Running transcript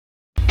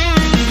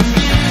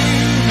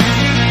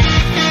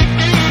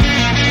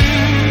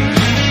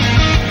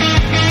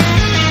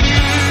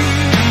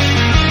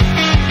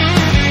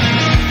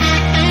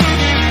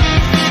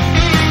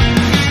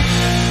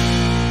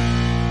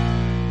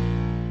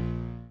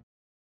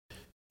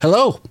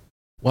Hello.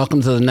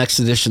 Welcome to the next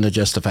edition of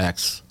Just the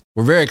Facts.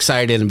 We're very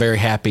excited and very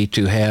happy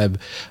to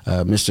have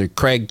Mr.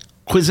 Kraig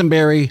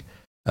Quisenberry,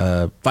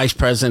 Vice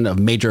President of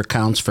Major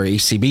Accounts for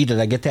ACV.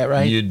 Did I get that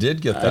right? You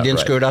did get that right. I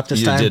didn't screw it up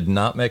this time? You did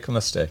not make a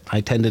mistake.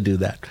 I tend to do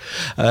that.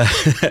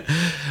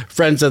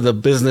 Friends of the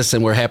business,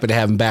 and we're happy to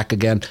have him back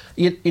again.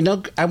 You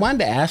know, I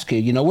wanted to ask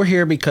you, we're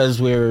here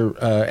because we're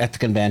at the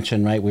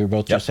convention, right? We were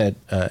both just at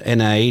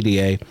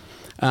NIADA.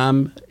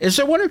 Is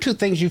there one or two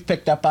things you've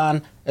picked up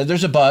on?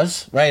 There's a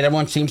buzz, right?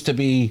 Everyone seems to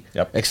be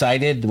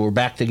excited. We're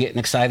back to getting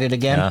excited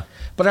again. Yeah.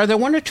 But are there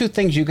one or two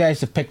things you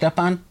guys have picked up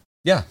on?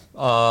 Yeah.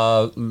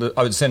 I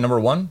would say number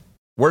one,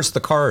 where's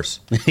the cars?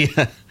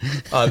 I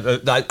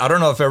don't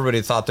know if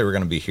everybody thought they were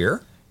going to be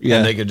here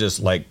and they could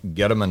just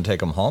get them and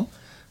take them home.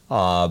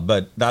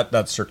 But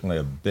that's certainly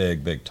a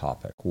big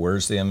topic.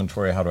 Where's the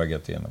inventory? How do I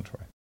get the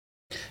inventory?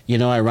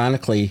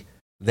 Ironically,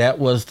 that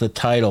was the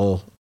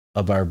title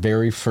of our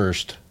very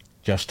first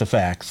Just the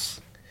Facts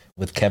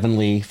with Kevin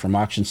Lee from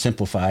Auction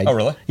Simplified. Oh,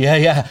 really?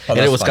 Yeah. Oh,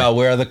 and it was called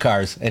Where Are the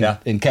Cars?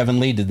 And Kevin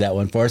Lee did that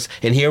one for us.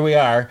 And here we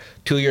are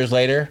 2 years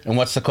later. And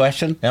what's the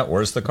question? Yeah,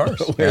 where's the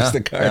cars? Where's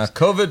the cars? Yeah.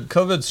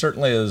 COVID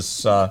certainly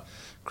has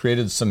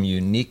created some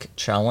unique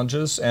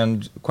challenges.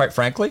 And quite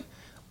frankly,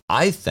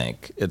 I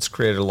think it's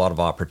created a lot of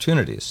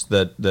opportunities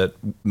that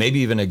maybe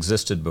even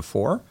existed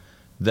before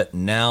that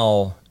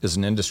now is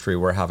an industry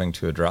we're having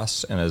to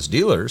address. And as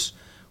dealers,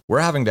 we're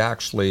having to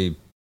actually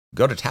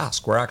go to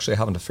task. We're actually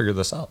having to figure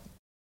this out.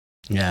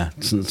 Yeah,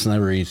 it's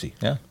never easy.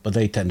 Yeah, but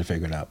they tend to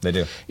figure it out. They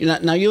do.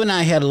 Now you and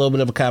I had a little bit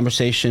of a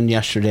conversation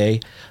yesterday.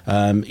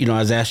 I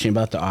was asking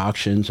about the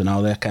auctions and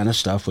all that kind of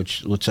stuff,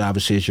 which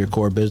obviously is your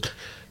core business.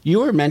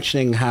 You were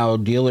mentioning how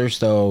dealers,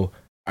 though,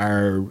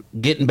 are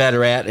getting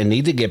better at and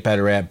need to get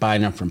better at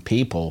buying them from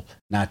people,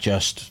 not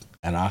just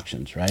at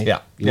auctions, right?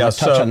 Yeah. You want to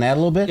touch on that a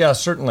little bit? Yeah,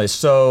 certainly.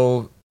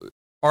 So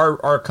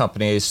our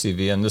company,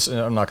 ACV, and this,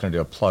 I'm not going to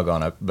do a plug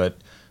on it, but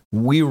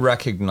we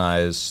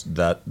recognize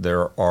that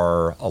there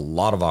are a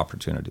lot of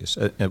opportunities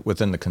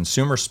within the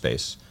consumer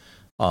space.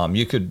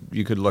 You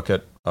could look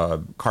at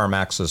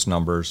CarMax's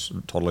numbers,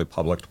 totally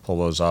public, to pull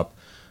those up.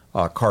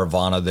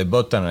 Carvana, they've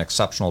both done an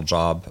exceptional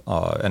job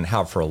and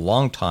have for a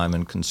long time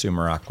in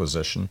consumer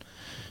acquisition.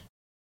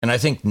 And I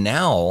think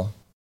now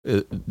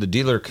the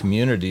dealer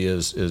community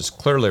is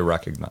clearly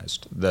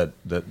recognized that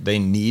they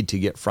need to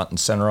get front and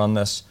center on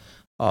this,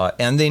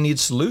 and they need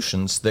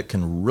solutions that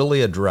can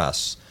really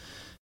address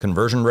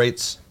conversion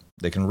rates.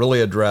 They can really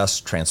address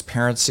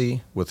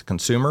transparency with the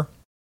consumer,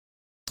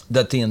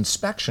 that the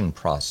inspection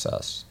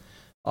process,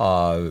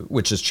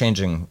 which is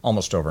changing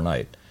almost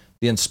overnight,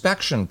 the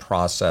inspection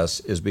process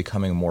is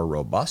becoming more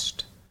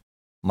robust,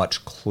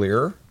 much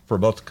clearer for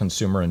both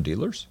consumer and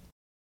dealers.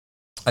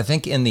 I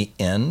think in the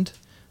end,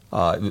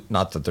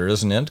 not that there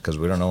is an end because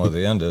we don't know what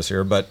the end is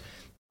here, but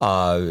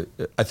I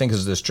think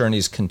as this journey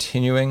is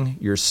continuing,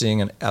 you're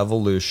seeing an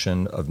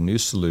evolution of new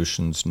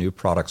solutions, new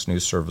products,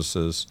 new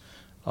services.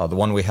 The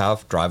one we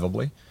have,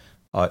 Drivably,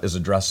 is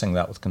addressing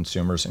that with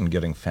consumers and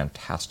getting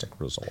fantastic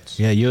results.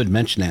 Yeah, you had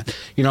mentioned that.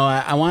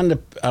 I wanted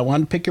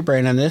to pick your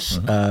brain on this,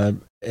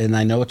 and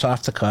I know it's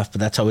off the cuff,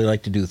 but that's how we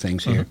like to do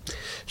things here.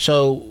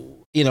 So,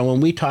 when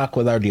we talk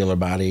with our dealer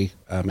body,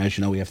 as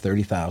you know, we have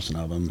 30,000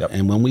 of them,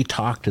 and when we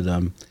talk to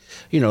them,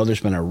 there's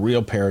been a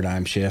real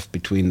paradigm shift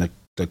between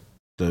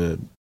the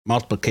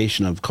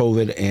multiplication of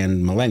COVID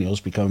and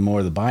millennials becoming more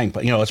of the buying.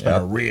 It's been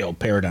a real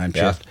paradigm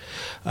shift.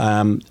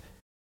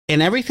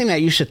 And everything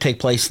that used to take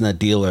place in the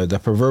dealer, the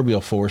proverbial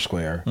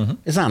Foursquare,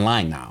 is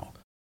online now,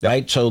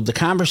 right? So the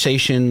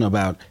conversation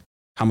about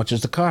how much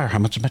is the car, how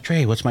much is my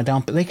trade, what's my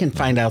down payment, they can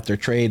find out their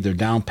trade, their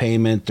down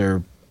payment,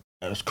 their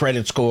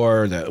credit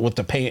score, what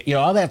the pay,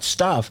 all that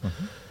stuff.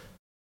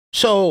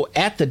 So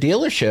at the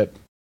dealership,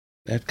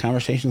 that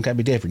conversation's got to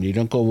be different. You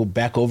don't go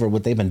back over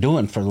what they've been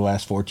doing for the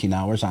last 14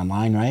 hours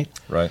online, right?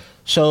 Right.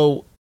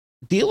 So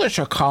dealers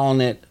are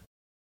calling it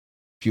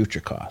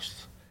future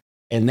costs.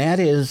 And that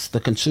is the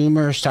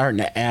consumer starting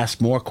to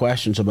ask more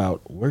questions about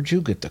where'd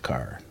you get the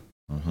car?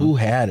 Who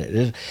had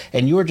it?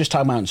 And you were just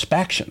talking about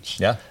inspections.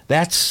 Yeah.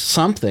 That's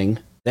something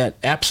that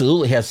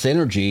absolutely has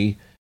synergy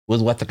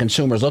with what the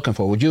consumer is looking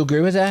for. Would you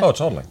agree with that? Oh,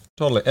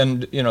 totally.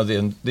 And,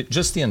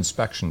 just the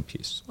inspection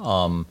piece,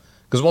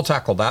 because we'll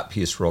tackle that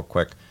piece real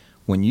quick.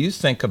 When you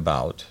think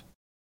about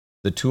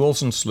the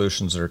tools and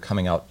solutions that are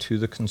coming out to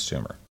the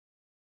consumer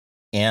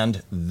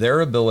and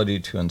their ability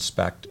to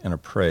inspect and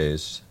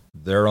appraise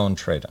their own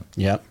trade-in.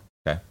 Yep.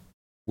 Okay.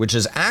 Which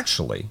is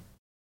actually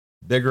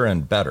bigger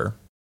and better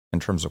in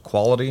terms of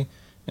quality,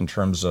 in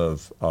terms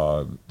of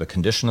the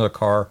condition of the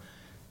car,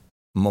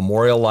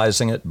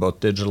 memorializing it both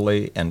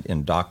digitally and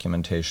in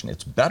documentation.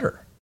 It's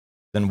better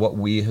than what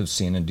we have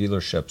seen in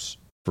dealerships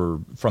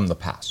from the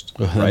past.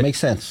 Well, that makes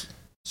sense.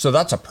 So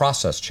that's a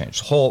process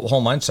change, whole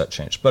mindset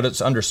change. But it's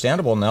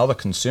understandable now the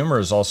consumer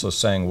is also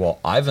saying, well,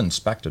 I've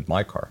inspected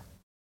my car.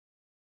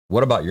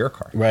 What about your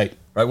car? Right.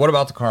 What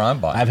about the car I'm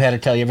buying? I've had to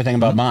tell you everything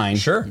about mine.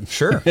 Sure.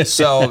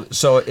 So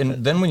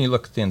then when you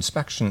look at the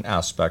inspection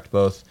aspect,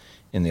 both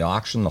in the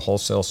auction, the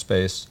wholesale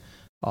space,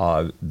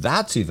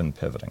 that's even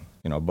pivoting.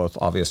 both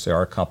obviously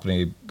our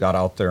company got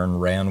out there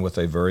and ran with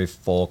a very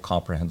full,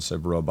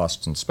 comprehensive,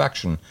 robust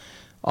inspection,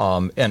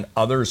 and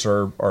others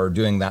are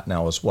doing that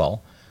now as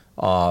well.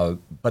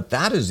 But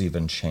that is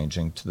even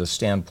changing to the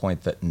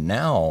standpoint that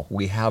now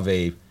we have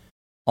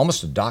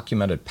almost a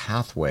documented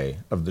pathway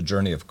of the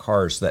journey of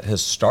cars that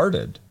has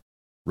started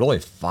really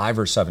 5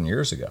 or 7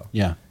 years ago.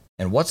 Yeah.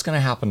 And what's going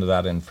to happen to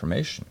that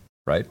information,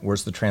 right?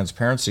 Where's the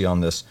transparency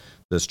on this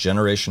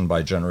generation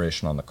by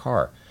generation on the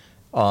car?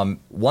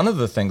 One of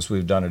the things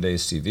we've done at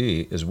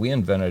ACV is we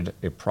invented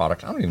a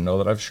product, I don't even know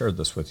that I've shared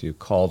this with you,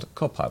 called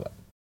Copilot.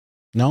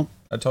 No.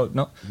 I told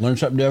no. Learn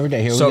something new every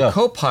day. Here we So go.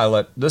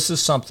 Copilot, this is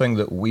something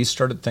that we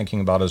started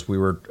thinking about as we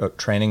were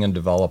training and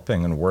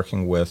developing and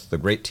working with the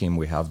great team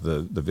we have,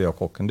 the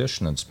vehicle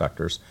condition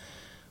inspectors.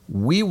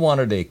 We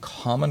wanted a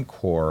common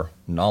core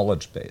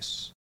knowledge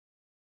base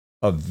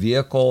of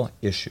vehicle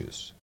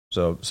issues.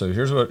 So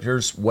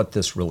here's what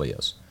this really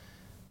is.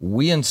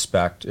 We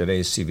inspect at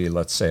ACV,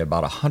 let's say,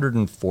 about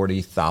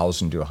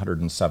 140,000 to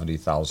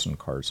 170,000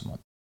 cars a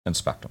month.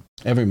 Inspect them.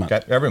 Every month.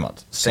 Okay, every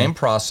month. Same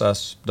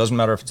process. Doesn't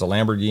matter if it's a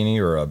Lamborghini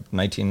or a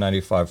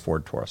 1995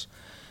 Ford Taurus.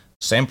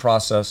 Same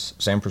process,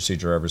 same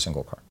procedure, every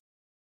single car.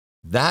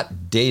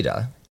 That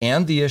data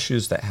and the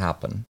issues that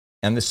happen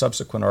and the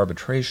subsequent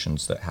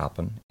arbitrations that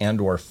happen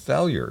and or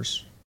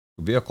failures,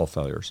 vehicle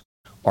failures,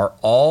 are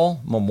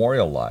all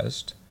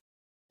memorialized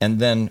and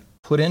then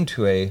put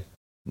into a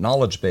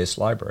knowledge-based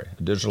library,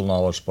 a digital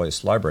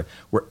knowledge-based library,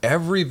 where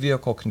every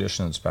vehicle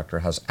condition inspector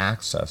has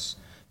access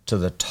to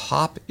the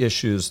top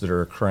issues that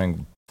are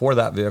occurring for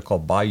that vehicle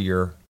by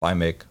year, by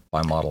make,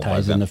 by model.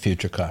 Ties in the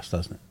future cost,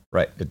 doesn't it?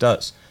 Right, it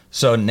does.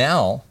 So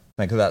now,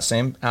 think of that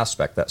same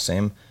aspect, that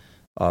same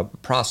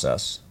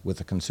process with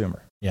the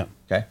consumer. Yeah.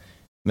 Okay,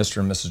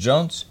 Mr. and Mrs.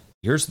 Jones,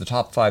 here's the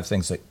top 5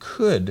 things that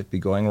could be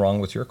going wrong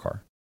with your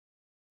car,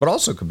 but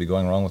also could be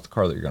going wrong with the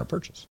car that you're going to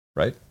purchase,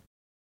 right?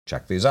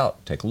 Check these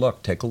out. Take a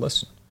look. Take a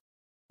listen.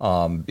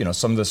 Some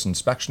of this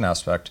inspection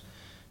aspect,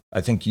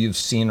 I think you've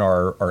seen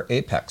our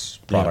Apex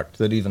product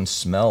that even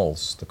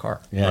smells the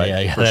car. Yeah,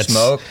 right? yeah. For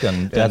smoke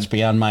and that's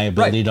beyond my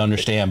ability to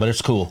understand, but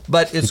it's cool.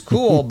 But it's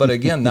cool. But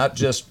again, that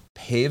just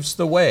paves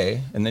the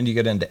way. And then you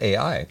get into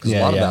AI, because a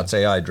lot of that's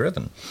AI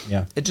driven.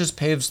 Yeah. It just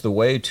paves the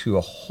way to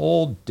a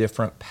whole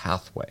different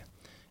pathway.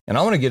 And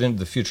I want to get into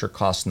the future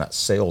costs and that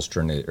sales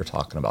journey that you're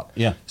talking about.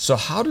 Yeah. So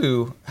how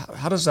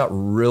does that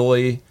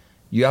really,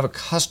 you have a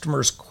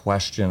customer's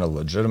question, a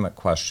legitimate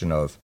question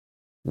of,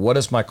 what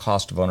is my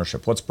cost of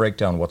ownership? What's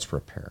breakdown? What's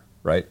repair?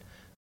 Right?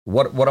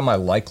 What am I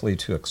likely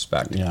to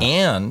expect? Yeah.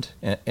 And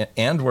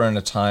we're in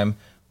a time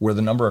where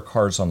the number of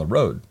cars on the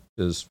road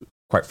is,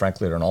 quite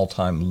frankly, at an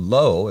all-time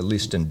low, at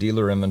least in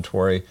dealer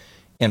inventory,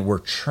 and we're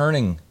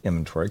churning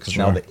inventory because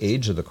now the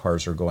age of the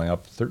cars are going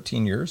up.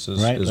 13 years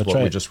is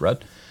what we just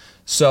read.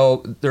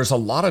 So there's a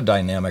lot of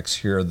dynamics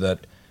here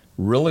that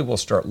really will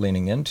start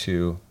leaning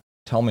into.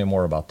 Tell me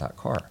more about that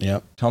car.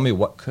 Yep. Tell me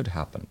what could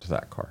happen to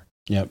that car.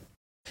 Yep.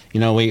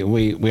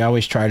 We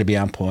always try to be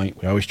on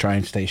point. We always try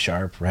and stay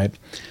sharp, right?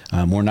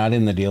 We're not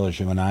in the dealers,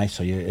 you and I,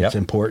 so it's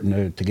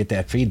important to get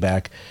that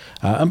feedback.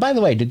 And by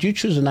the way, did you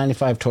choose a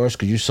 95 Taurus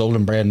because you sold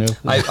them brand new?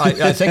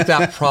 I think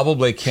that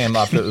probably came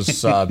up. It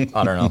was, I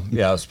don't know.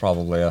 Yeah, it was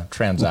probably a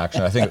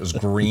transaction. I think it was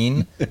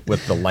green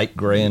with the light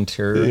gray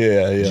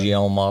interior.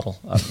 GL model.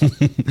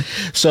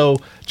 So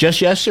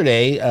just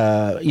yesterday,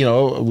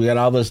 we got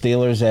all those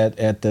dealers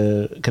at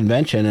the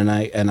convention, and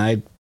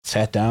I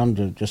sat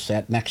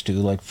next to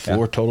like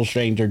 4 total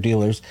stranger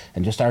dealers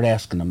and just started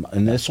asking them.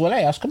 And this is what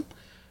I ask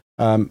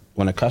them.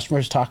 When a customer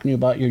is talking to you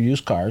about your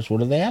used cars,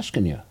 what are they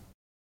asking you?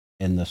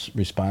 And the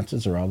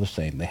responses are all the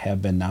same. They have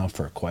been now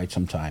for quite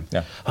some time.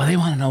 Yeah. Oh, they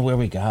want to know where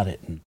we got it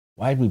and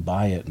why did we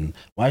buy it and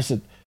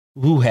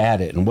who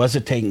had it and was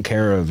it taken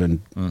care of and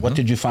what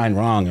did you find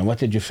wrong and what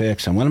did you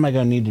fix and when am I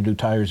going to need to do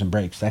tires and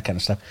brakes, that kind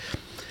of stuff.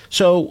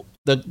 So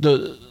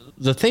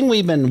the thing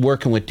we've been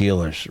working with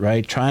dealers,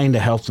 right, trying to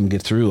help them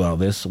get through all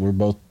this, we're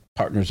both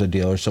partners of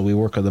dealers, so we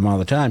work with them all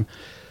the time.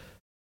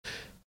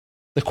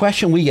 The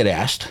question we get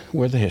asked,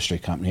 we're the history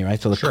company,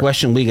 right? So the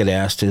question we get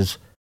asked is,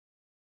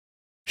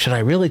 should I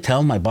really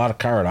tell them I bought a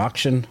car at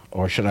auction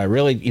or should I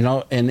really,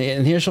 and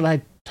here's what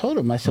I told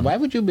them. I said, why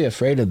would you be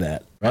afraid of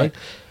that, right?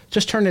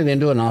 Just turn it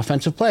into an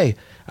offensive play.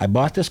 I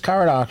bought this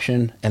car at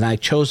auction and I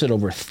chose it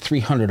over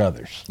 300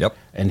 others. Yep.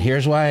 And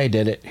here's why I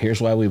did it.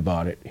 Here's why we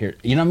bought it. Here,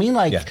 you know what I mean?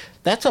 Like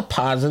that's a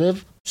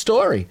positive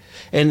story.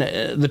 And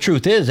the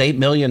truth is 8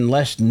 million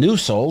less new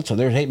sold. So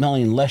there's 8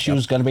 million less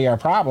used going to be our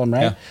problem,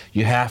 right? Yeah.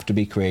 You have to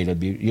be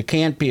creative. You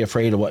can't be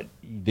afraid of what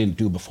you didn't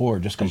do before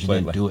just because you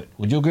didn't do it.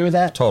 Would you agree with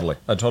that? Totally.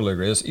 I totally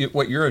agree.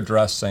 What you're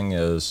addressing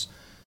is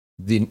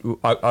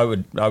I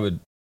would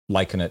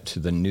liken it to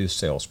the new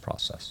sales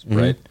process,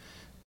 right?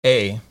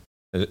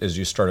 As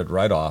you started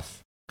right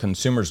off,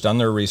 consumers done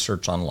their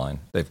research online.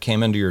 They've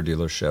came into your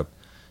dealership.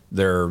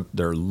 They're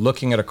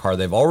looking at a car.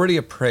 They've already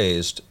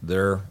appraised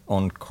their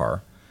own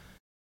car,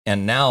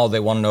 and now they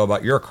want to know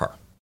about your car.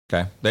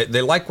 Okay,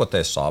 they like what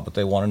they saw, but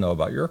they want to know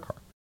about your car.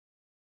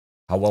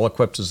 How well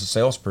equipped is the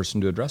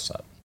salesperson to address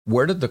that?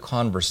 Where did the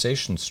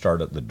conversation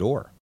start at the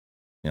door?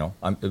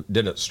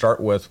 Did it start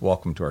with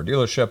welcome to our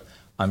dealership?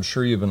 I'm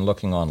sure you've been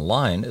looking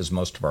online as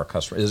most of our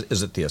customers.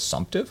 Is it the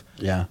assumptive?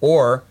 Yeah.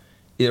 Or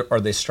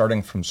are they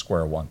starting from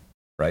square one,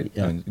 right?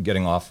 Yeah.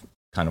 Getting off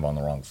kind of on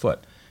the wrong foot.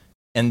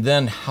 And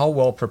then how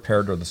well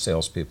prepared are the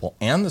salespeople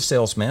and the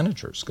sales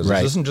managers? Because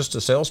this isn't just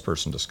a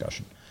salesperson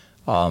discussion.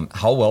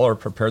 How well are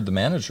prepared the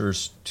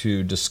managers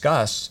to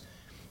discuss,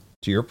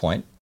 to your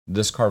point,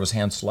 this car was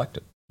hand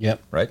selected.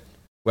 Yep. Right?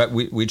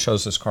 We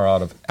chose this car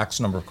out of X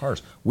number of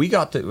cars.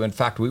 In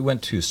fact, we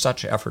went to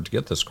such effort to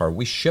get this car,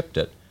 we shipped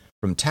it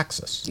from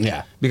Texas.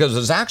 Yeah. Because it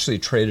was actually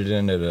traded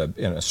in at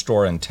a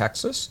store in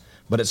Texas,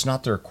 but it's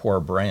not their core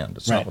brand.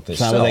 It's not what they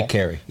sell. It's not what they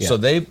carry. Yeah. So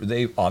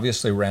they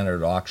obviously ran it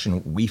at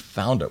auction. We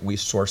found it. We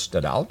sourced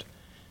it out,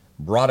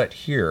 brought it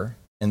here,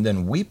 and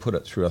then we put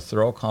it through a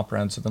thorough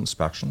comprehensive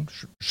inspection,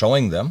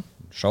 showing them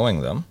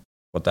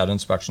what that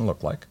inspection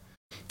looked like.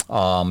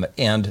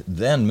 And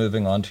then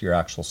moving on to your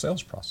actual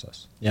sales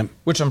process. Yep.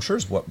 Which I'm sure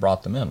is what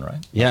brought them in,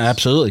 right? Yeah,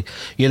 absolutely.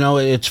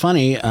 It's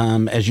funny,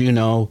 as you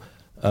know,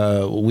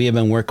 we have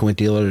been working with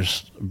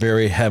dealers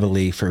very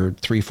heavily for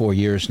 3-4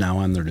 years now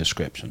on their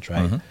descriptions,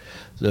 right?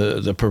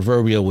 Mm-hmm. The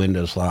proverbial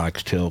windows,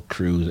 locks, tilt,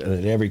 cruise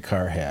that every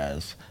car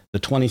has. The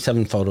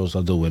 27 photos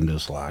of the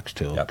windows, locks,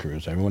 tilt,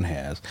 cruise, everyone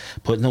has.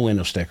 Putting the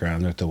window sticker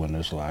on there if the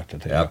window's locked.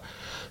 Yep.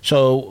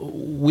 So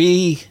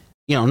we,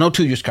 no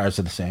two used cars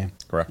are the same.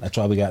 Correct. That's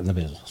why we got in the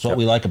business. That's what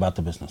we like about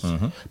the business.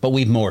 Mm-hmm. But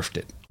we've morphed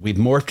it. We've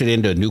morphed it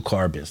into a new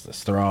car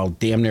business. They're all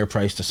damn near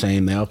priced the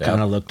same. They all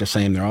kind of look the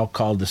same. They're all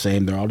called the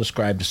same. They're all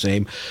described the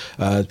same.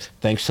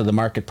 Thanks to the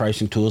market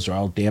pricing tools, they're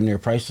all damn near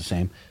priced the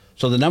same.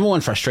 So the number one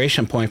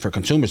frustration point for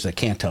consumers is they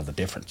can't tell the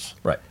difference.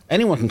 Right.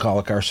 Anyone can call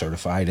a car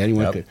certified.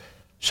 Anyone could.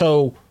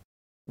 So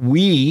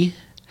we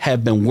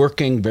have been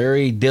working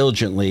very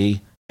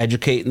diligently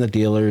educating the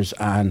dealers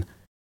on,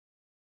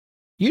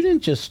 you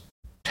didn't just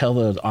tell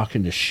the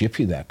auction to ship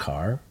you that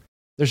car.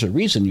 There's a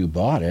reason you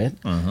bought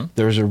it. Mm-hmm.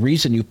 There's a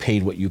reason you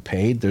paid what you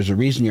paid. There's a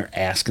reason you're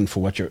asking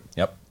for what you're...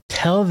 Yep.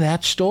 Tell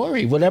that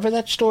story, whatever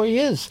that story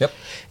is. Yep.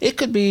 It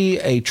could be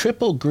a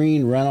triple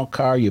green rental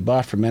car you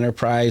bought from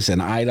Enterprise in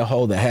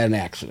Idaho that had an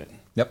accident.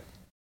 Yep.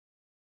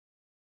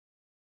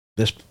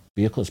 This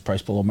vehicle is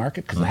priced below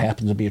market because it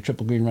happens to be a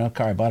triple green rental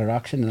car I bought at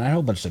auction in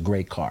Idaho, but it's a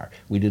great car.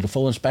 We did a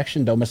full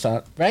inspection, don't miss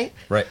out, right?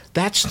 Right.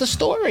 That's the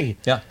story.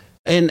 Yeah.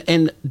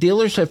 And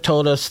dealers have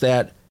told us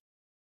that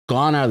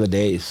gone are the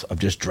days of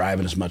just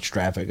driving as much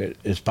traffic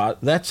as possible.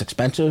 That's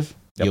expensive.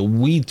 Yep. You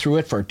weed through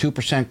it for a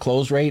 2%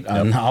 close rate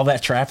on all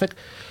that traffic.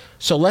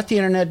 So let the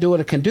internet do what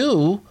it can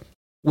do,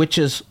 which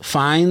is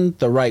find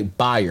the right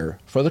buyer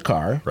for the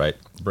car. Right.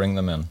 Bring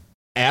them in.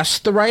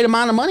 Ask the right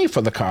amount of money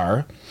for the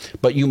car,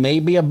 but you may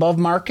be above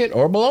market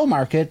or below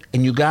market,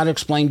 and you got to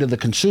explain to the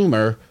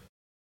consumer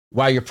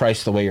why you're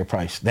priced the way you're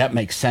priced. That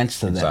makes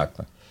sense to them.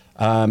 Exactly.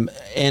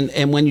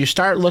 And when you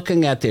start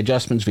looking at the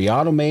adjustments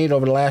Viato made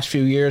over the last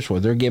few years, where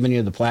they're giving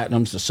you the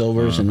platinums, the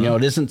silvers, and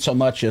it isn't so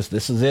much as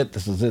this is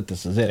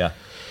it. Yeah.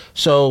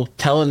 So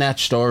telling that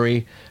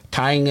story,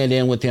 tying it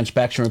in with the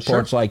inspection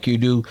reports like you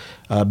do,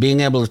 being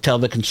able to tell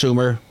the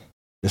consumer,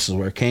 this is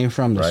where it came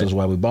from, this is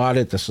why we bought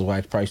it, this is why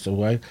it's priced this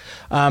way.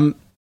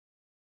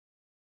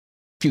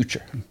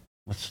 Future.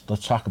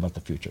 Let's talk about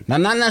the future. Now,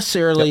 not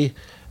necessarily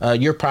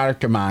your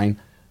product or mine,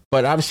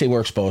 but obviously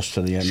we're exposed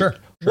to the end. Sure.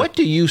 What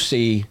do you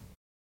see,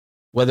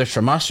 whether it's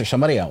from us or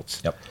somebody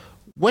else? Yep.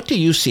 What do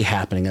you see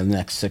happening in the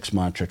next 6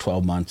 months or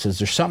 12 months? Is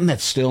there something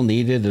that's still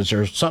needed? Is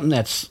there something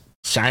that's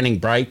shining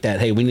bright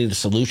that, hey, we need a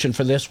solution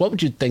for this? What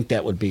would you think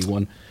that would be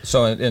one?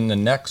 So in the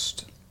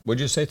next, would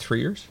you say 3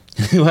 years?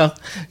 Well,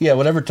 yeah,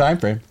 whatever time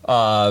frame.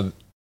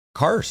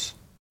 Cars.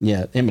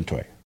 Yeah,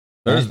 inventory.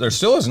 There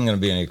still isn't going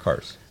to be any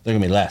cars. There's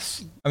going to be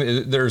less. I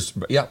mean,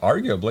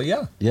 arguably,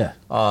 yeah.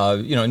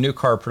 Yeah. New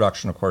car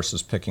production, of course,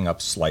 is picking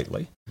up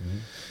slightly. Mm-hmm.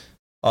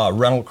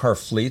 Rental car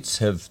fleets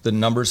the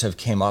numbers have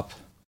came up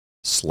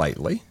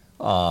slightly.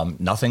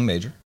 Nothing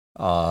major.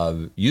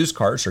 Used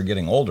cars are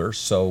getting older,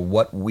 so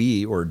what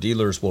we or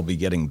dealers will be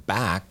getting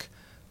back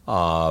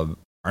aren't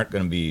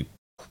going to be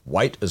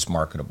quite as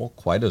marketable,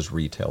 quite as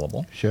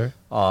retailable. Sure.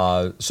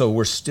 So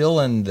we're still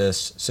in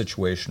this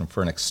situation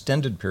for an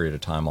extended period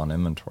of time on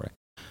inventory.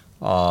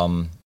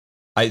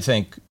 I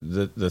think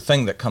the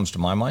thing that comes to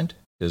my mind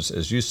is,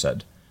 as you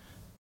said,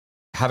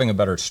 having a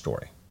better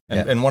story.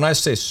 And when I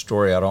say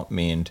story, I don't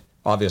mean,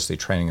 obviously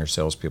training your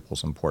salespeople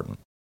is important,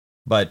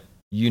 but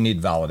you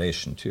need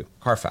validation too.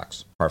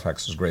 Carfax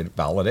is great at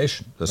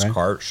validation. This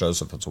car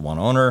shows if it's a one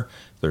owner,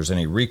 if there's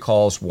any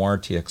recalls,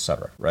 warranty,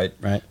 etc. Right.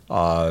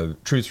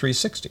 True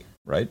 360.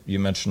 Right. You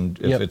mentioned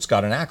if it's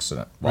got an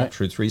accident. Well,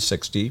 True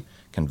 360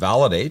 can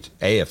validate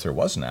if there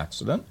was an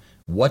accident,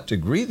 what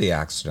degree the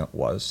accident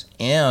was,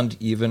 and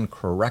even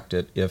correct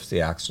it if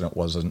the accident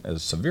wasn't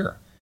as severe.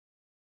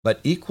 But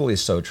equally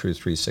so, True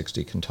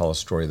 360 can tell a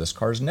story this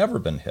car's never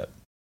been hit,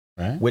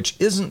 which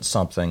isn't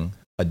something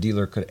a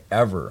dealer could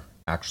ever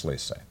actually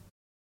say,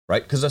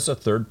 right? Because that's a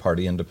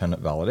third-party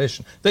independent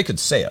validation. They could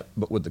say it,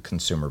 but would the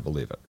consumer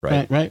believe it,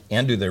 right?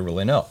 And do they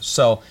really know?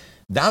 So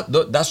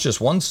that's just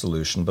one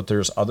solution, but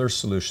there's other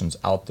solutions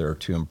out there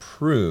to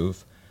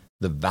improve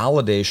the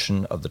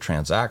validation of the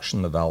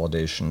transaction, the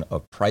validation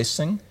of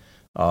pricing,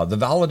 the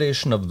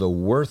validation of the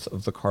worth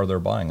of the car they're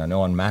buying. I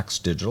know on Max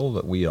Digital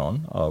that we own,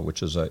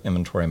 which is an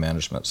inventory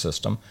management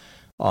system,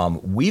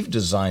 we've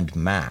designed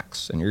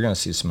Max, and you're going to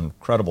see some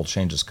incredible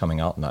changes coming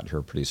out in that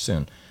here pretty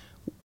soon.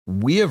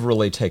 We have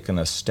really taken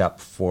a step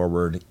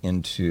forward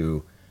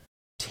into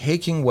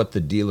taking what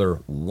the dealer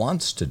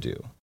wants to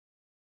do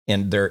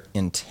and their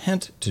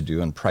intent to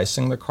do in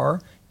pricing the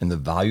car and the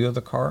value of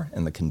the car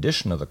and the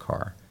condition of the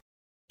car,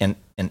 and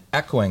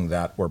echoing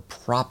that or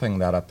propping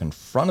that up in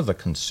front of the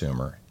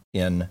consumer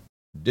in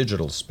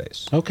digital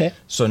space. Okay.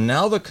 So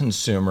now the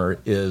consumer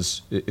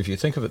is, if you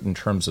think of it in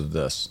terms of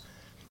this,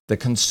 the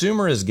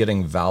consumer is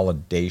getting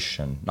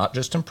validation, not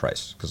just in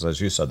price, because as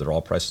you said, they're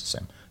all priced the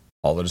same.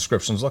 All the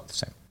descriptions look the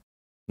same.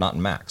 Not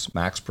in Max.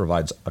 Max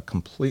provides a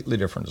completely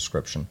different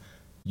description,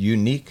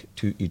 unique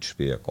to each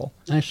vehicle.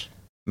 Nice.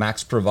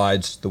 Max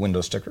provides the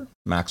window sticker.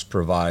 Max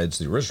provides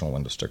the original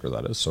window sticker,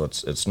 that is. So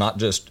it's not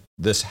just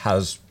this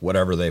has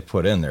whatever they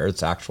put in there.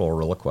 It's actual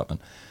real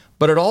equipment.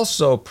 But it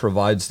also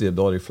provides the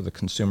ability for the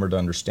consumer to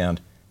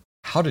understand,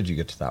 how did you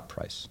get to that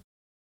price?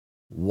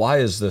 Why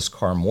is this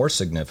car more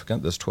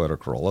significant, this Toyota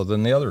Corolla,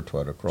 than the other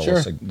Toyota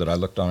Corolla that I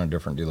looked on a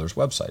different dealer's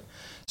website?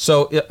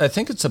 So I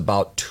think it's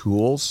about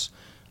tools,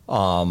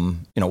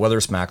 whether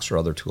it's Max or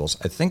other tools.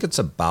 I think it's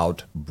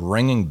about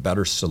bringing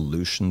better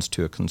solutions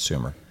to a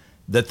consumer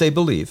that they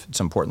believe, it's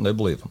important they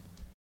believe them,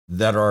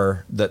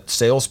 that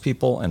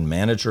salespeople and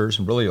managers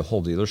and really a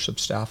whole dealership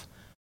staff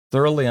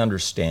thoroughly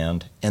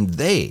understand, and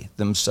they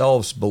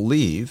themselves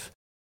believe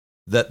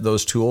that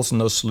those tools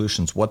and those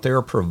solutions, what they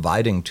are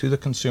providing to the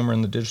consumer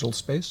in the digital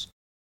space,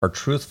 are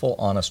truthful,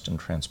 honest, and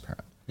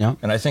transparent. Yeah.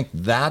 And I think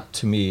that,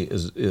 to me,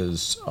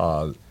 is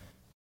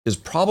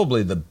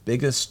probably the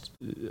biggest,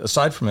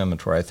 aside from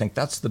inventory, I think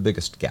that's the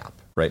biggest gap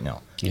right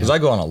now. Because I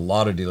go on a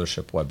lot of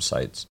dealership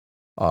websites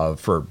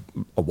for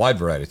a wide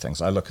variety of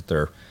things. I look at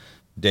their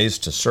days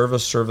to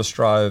service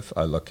drive.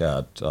 I look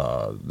at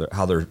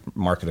how they're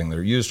marketing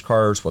their used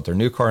cars, what their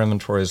new car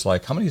inventory is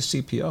like. How many is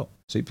CPO?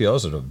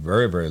 CPO's at a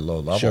very, very low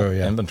level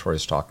inventory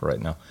stock right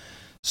now.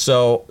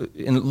 So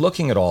in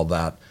looking at all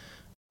that,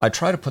 I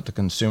try to put the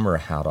consumer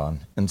hat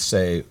on and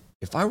say,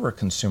 if I were a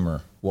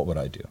consumer, what would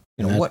I do?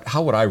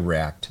 How would I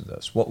react to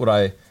this?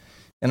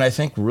 And I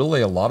think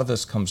really a lot of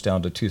this comes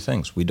down to two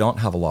things. We don't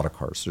have a lot of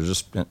cars.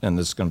 And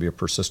this is going to be a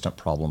persistent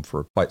problem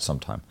for quite some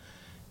time.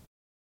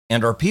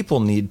 And our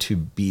people need to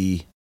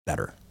be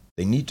better.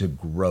 They need to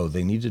grow.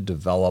 They need to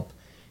develop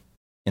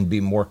and be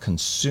more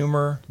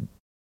consumer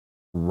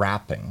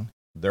wrapping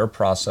their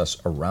process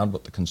around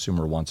what the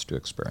consumer wants to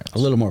experience. A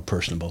little more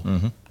personable.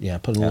 Mm-hmm. Yeah,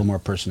 put a little more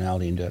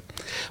personality into it.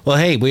 Well,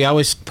 hey, we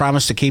always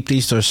promise to keep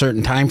these to a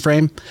certain time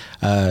frame.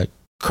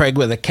 Kraig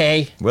with a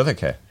K. With a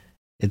K.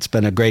 It's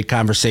been a great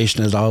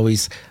conversation as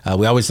always.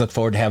 We always look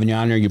forward to having you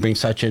on here. You bring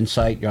such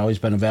insight. You've always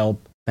been available.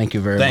 Thank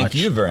you very much. Thank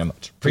you very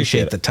much.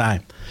 Appreciate the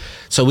time.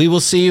 So we will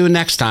see you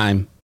next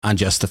time on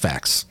Just the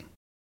Facts.